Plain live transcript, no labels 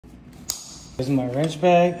Here's my wrench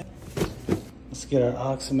bag. Let's get our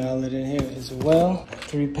aux mallet in here as well.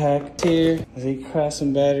 3-pack here. There's a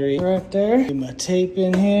Craftsman battery right there. Get my tape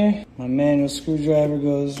in here. My manual screwdriver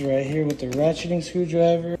goes right here with the ratcheting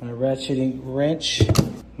screwdriver. My ratcheting wrench.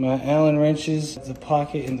 My Allen wrenches. The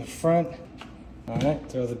pocket in the front. All right,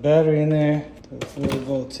 throw the battery in there. Throw the 40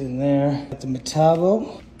 volts in there. Got the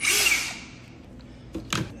Metabo.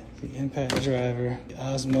 The impact driver. The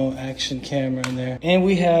Osmo action camera in there. And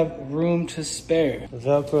we have room to spare. The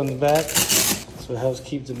Velcro in the back. So it helps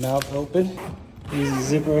keep the mouth open. Easy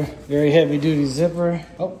zipper, very heavy duty zipper.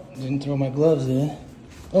 Oh, didn't throw my gloves in.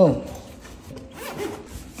 Oh.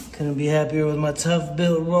 Couldn't be happier with my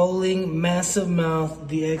ToughBuilt rolling massive mouth,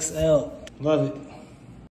 the XL. Love it.